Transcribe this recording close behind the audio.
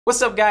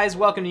What's up, guys?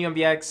 Welcome to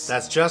UNBX.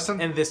 That's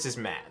Justin. And this is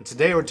Matt. And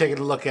today we're taking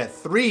a look at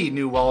 3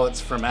 new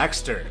wallets from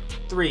Ekster.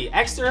 3.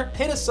 Ekster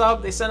hit us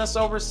up. They sent us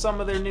over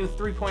some of their new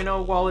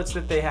 3.0 wallets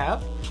that they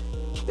have.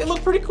 They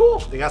look pretty cool.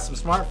 They got some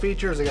smart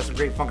features. They got some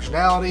great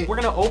functionality.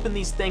 We're going to open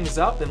these things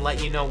up and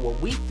let you know what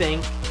we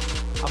think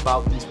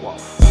about these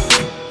wallets.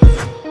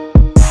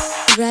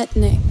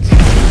 Redneck.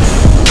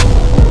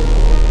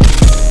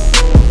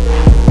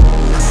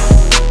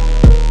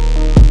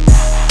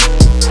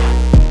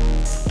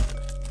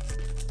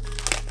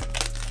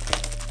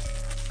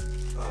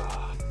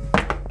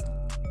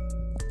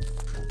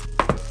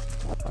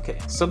 Okay,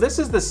 so this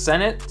is the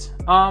Senate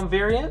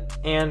variant,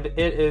 and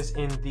it is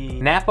in the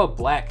Napa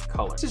Black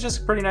color. This is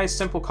just a pretty nice,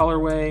 simple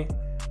colorway.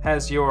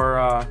 Has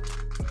your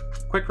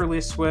quick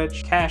release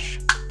switch, cash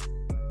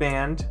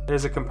band.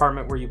 There's a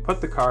compartment where you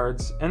put the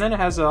cards, and then it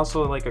has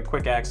also like a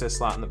quick access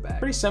slot in the back.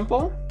 Pretty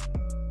simple.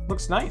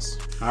 Looks nice.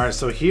 All right,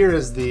 so here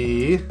is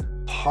the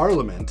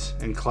Parliament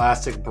in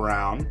classic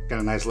brown. Got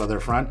a nice leather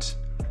front.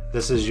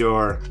 This is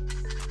your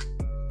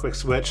quick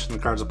switch, and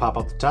the cards will pop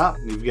up the top.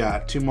 You've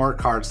got 2 more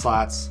card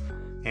slots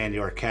and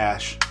your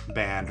cash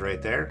band right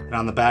there. And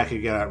on the back,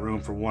 you got room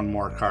for 1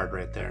 more card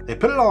right there. They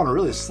put it all in a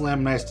really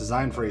slim, nice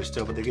design for you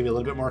still, but they give you a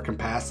little bit more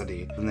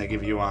capacity than they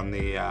give you on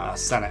the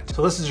Senate.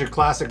 So this is your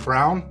classic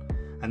brown,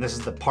 and this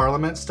is the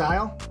Parliament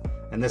style,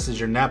 and this is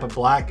your Napa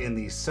Black in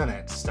the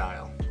Senate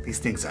style. These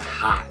things are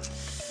hot.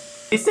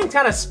 These things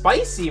kind of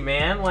spicy,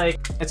 man. Like,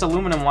 it's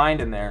aluminum lined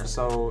in there,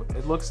 so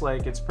it looks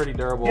like it's pretty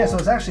durable. Yeah, so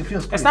it actually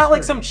feels pretty It's not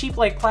like sturdy. some cheap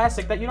like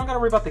plastic that you don't gotta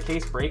worry about the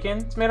case breaking.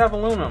 It's made out of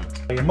aluminum.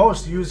 Your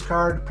most used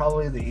card,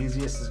 probably the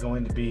easiest, is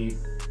going to be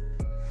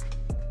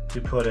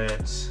to put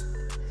it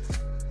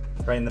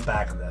right in the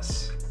back of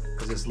this,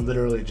 because it's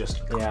literally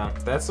just... Yeah,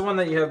 that's the one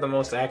that you have the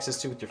most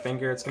access to with your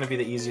finger. It's gonna be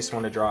the easiest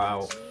one to draw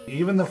out.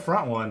 Even the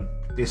front one,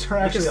 these are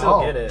You actually can still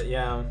all... get it,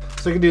 yeah.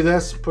 So you can do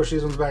this, push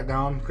these ones back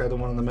down, grab the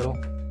one in the middle.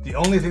 The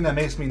only thing that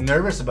makes me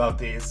nervous about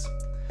these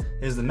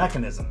is the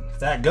mechanism. If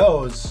that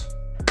goes...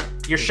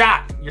 You're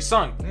shot, you're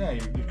sunk. Yeah,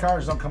 your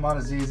cards don't come out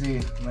as easy,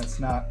 and it's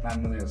not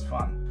nearly as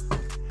fun.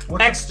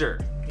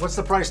 Ekster. What's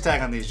the price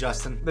tag on these,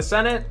 Justin? The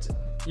Senate,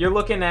 you're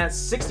looking at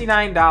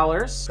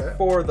 $69. Okay.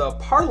 For the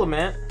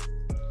Parliament,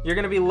 you're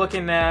gonna be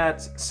looking at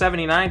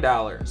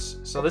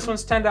 $79. So this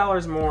one's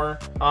 $10 more.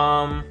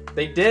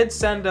 They did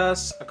send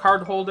us a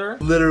card holder.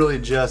 Literally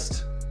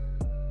just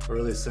a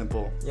really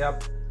simple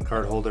Yep.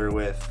 card holder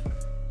with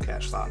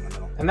cash slot in the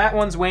middle. And that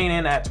one's weighing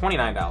in at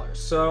 $29.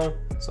 So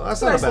that's a not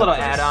nice a bad little price.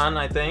 add-on,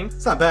 I think.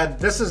 It's not bad.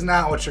 This is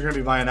not what you're going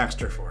to be buying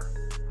Ekster for.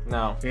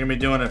 No. You're going to be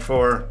doing it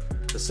for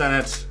the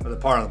Senate or the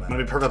Parliament. I'm going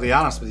to be perfectly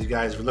honest with you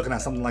guys. If you're looking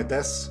at something like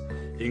this,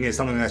 you can get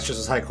something that's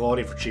just as high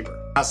quality for cheaper.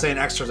 I'm not saying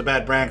Ekster's a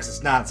bad brand, because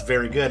it's not. It's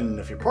very good, and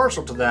if you're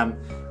partial to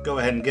them, go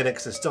ahead and get it,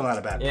 because it's still not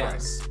a bad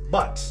price.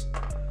 But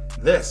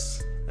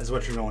this is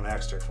what you're going to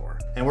Ekster for.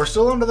 And we're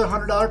still under the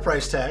 $100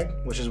 price tag,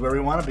 which is where we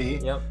want to be.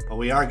 Yep. But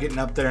we are getting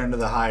up there into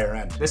the higher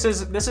end. This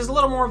is a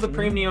little more of the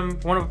premium,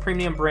 one of the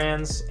premium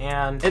brands,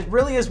 and it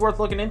really is worth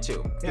looking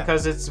into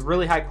because it's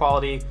really high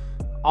quality.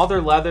 All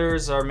their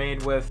leathers are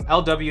made with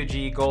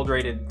LWG gold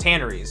rated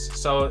tanneries,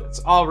 so it's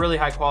all really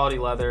high quality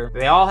leather.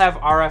 They all have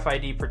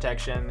RFID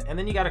protection, and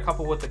then you got a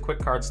couple with the quick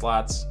card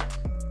slots,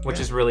 which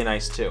is really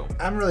nice too.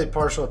 I'm really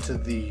partial to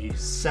the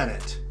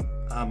Senate.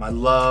 I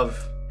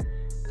love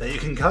that you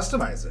can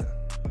customize it.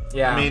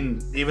 Yeah. I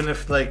mean, even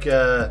if like,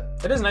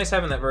 it is nice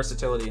having that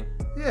versatility.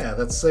 yeah,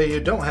 let's say you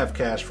don't have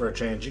cash for a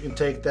change. You can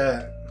take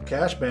that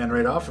cash band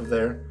right off of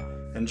there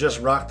and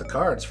just rock the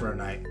cards for a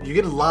night. You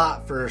get a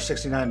lot for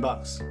 69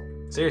 bucks.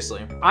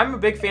 Seriously. I'm a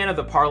big fan of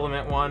the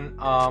Parliament one.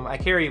 I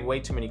carry way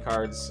too many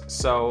cards,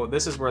 so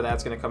this is where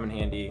that's gonna come in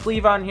handy.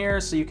 Sleeve on here,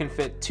 so you can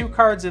fit 2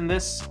 cards in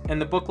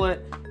the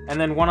booklet, and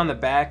then 1 on the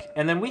back.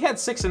 And then we had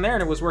 6 in there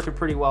and it was working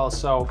pretty well,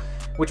 so,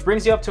 which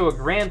brings you up to a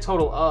grand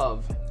total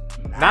of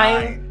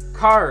 9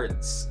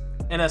 cards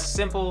in a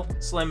simple,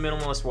 slim,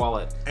 minimalist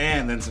wallet.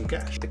 And then some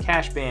cash. The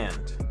cash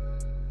band.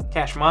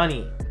 Cash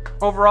money.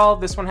 Overall,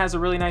 this one has a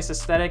really nice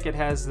aesthetic. It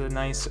has the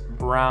nice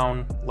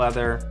brown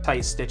leather,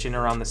 tight stitching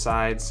around the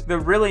sides. The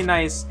really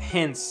nice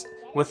hints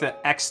with the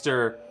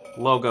Ekster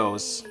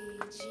logos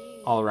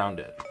all around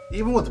it.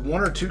 Even with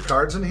 1 or 2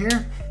 cards in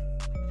here,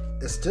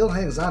 it still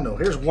hangs on though.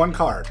 Here's 1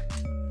 card.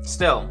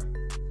 Still.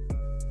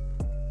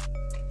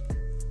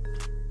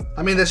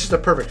 I mean, that's just a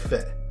perfect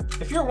fit.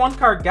 If you're a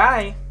 1-card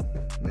guy,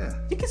 Yeah.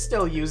 you can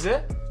still use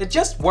it. It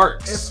just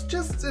works. It's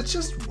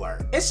just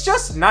work. It's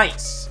just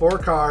nice. 4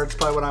 cards,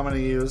 probably what I'm gonna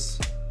use.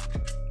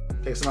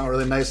 Takes them out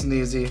really nice and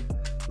easy.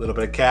 A little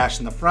bit of cash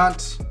in the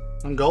front.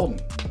 I'm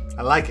golden.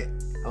 I like it.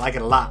 I like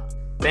it a lot.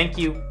 Thank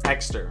you,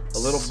 Ekster. A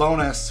little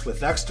bonus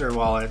with Ekster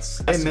wallets.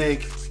 They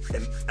make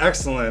an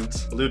excellent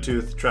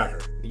Bluetooth tracker.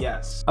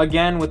 Yes.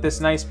 Again, with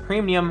this nice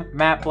premium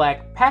matte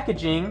black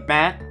packaging.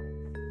 Matte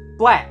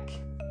black.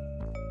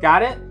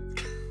 Got it?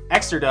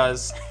 Ekster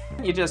does.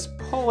 You just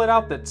pull it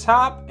out the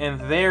top, and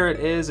there it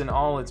is in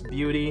all its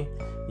beauty.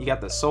 You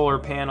got the solar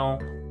panel,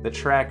 the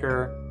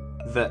tracker,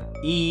 the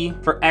E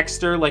for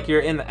Ekster, like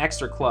you're in the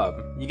Ekster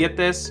club. You get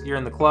this, you're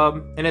in the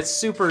club, and it's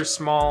super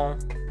small,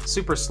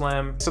 super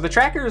slim. So the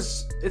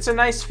tracker's, it's a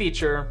nice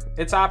feature.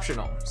 It's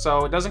optional.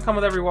 So it doesn't come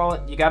with every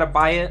wallet. You gotta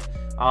buy it.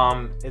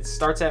 It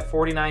starts at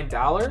 $49.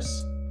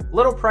 A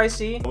little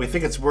pricey. We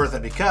think it's worth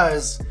it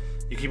because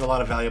you keep a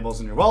lot of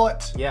valuables in your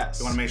wallet. Yes.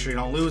 You wanna make sure you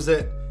don't lose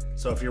it.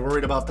 So if you're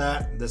worried about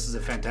that, this is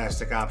a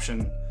fantastic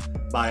option.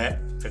 Buy it,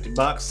 50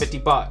 bucks. 50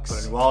 bucks. Put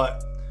it in your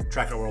wallet,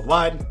 track it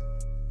worldwide.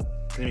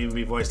 Can even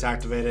be voice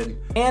activated.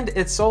 And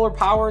it's solar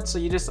powered, so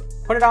you just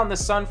put it out in the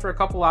sun for a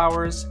couple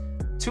hours.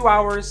 2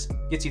 hours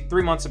gets you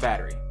 3 months of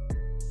battery.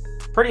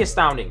 Pretty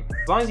astounding.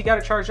 As long as you got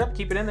it charged up,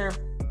 keep it in there.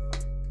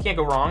 Can't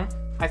go wrong.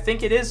 I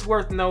think it is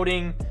worth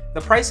noting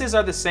the prices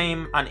are the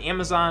same on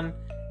Amazon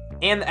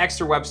and the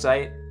Ekster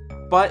website.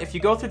 But if you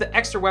go through the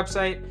Ekster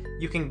website,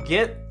 you can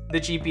get the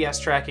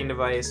GPS tracking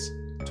device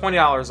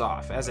 $20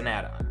 off as an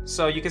add-on.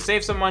 So you can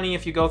save some money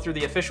if you go through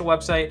the official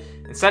website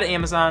instead of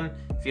Amazon.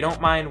 If you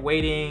don't mind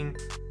waiting,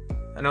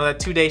 I know that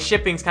 2-day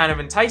shipping's kind of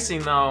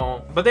enticing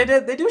though, but they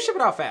do ship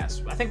it out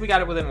fast. I think we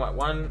got it within what,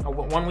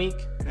 one week?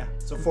 Yeah,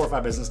 so 4 or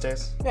 5 business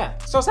days. Yeah,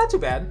 so it's not too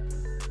bad.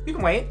 You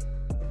can wait.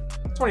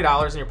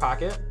 $20 in your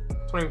pocket,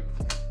 $20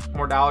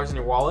 more in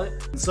your wallet.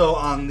 So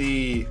on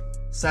the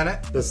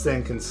Senate, this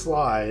thing can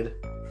slide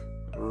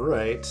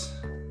right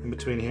in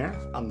between here.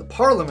 On the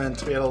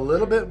Parliament, we had a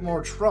little bit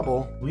more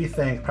trouble. We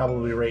think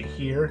probably right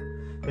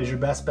here is your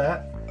best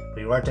bet,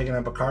 but you are taking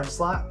up a card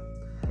slot.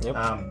 Yep.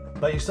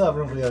 But you still have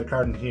room for the other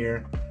card in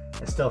here.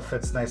 It still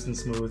fits nice and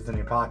smooth in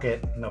your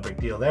pocket. No big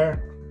deal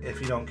there.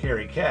 If you don't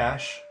carry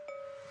cash,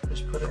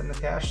 just put it in the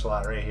cash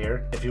slot right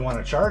here. If you want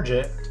to charge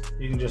it,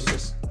 you can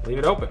just leave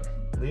it open.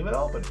 Leave it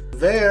open.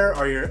 There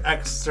are your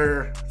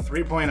Ekster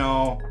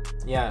 3.0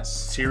 yes.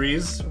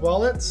 series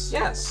wallets.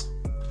 Yes.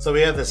 So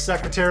we have the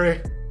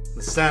Secretary,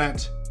 the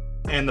Senate,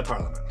 and the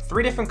Parliament.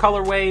 3 different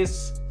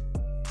colorways,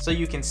 so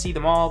you can see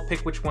them all,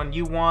 pick which one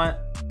you want.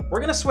 We're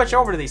gonna switch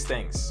over to these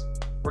things.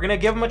 We're gonna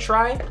give them a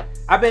try.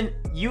 I've been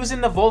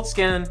using the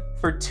Voltskin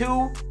for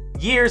 2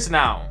 years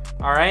now,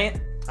 all right?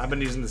 I've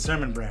been using the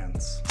Sermon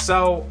brands.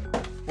 So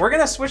we're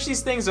gonna switch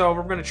these things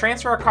over. We're gonna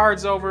transfer our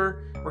cards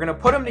over. We're gonna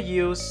put them to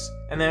use,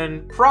 and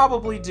then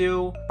probably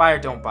do buy or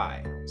don't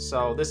buy.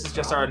 So this is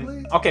just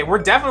okay, we're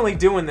definitely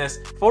doing this.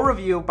 Full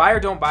review, buy or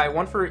don't buy,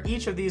 one for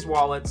each of these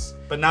wallets.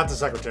 But not the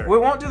Secretary. We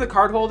won't do the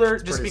card holder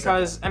just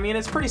because, simple. I mean,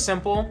 it's pretty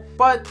simple,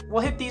 but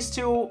we'll hit these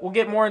two. We'll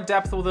get more in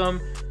depth with them.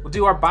 We'll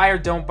do our buy or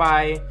don't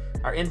buy,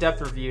 our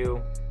in-depth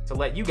review to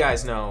let you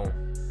guys know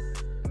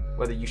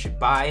whether you should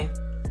buy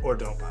or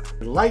don't buy.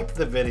 Like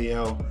the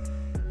video,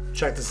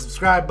 check the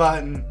subscribe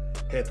button,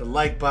 hit the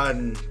like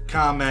button,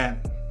 comment,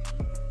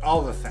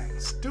 all the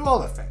things. Do all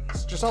the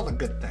things. Just all the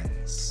good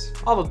things.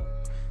 All the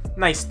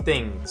nice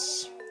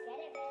things.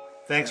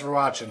 Thanks for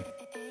watching.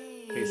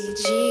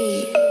 Peace.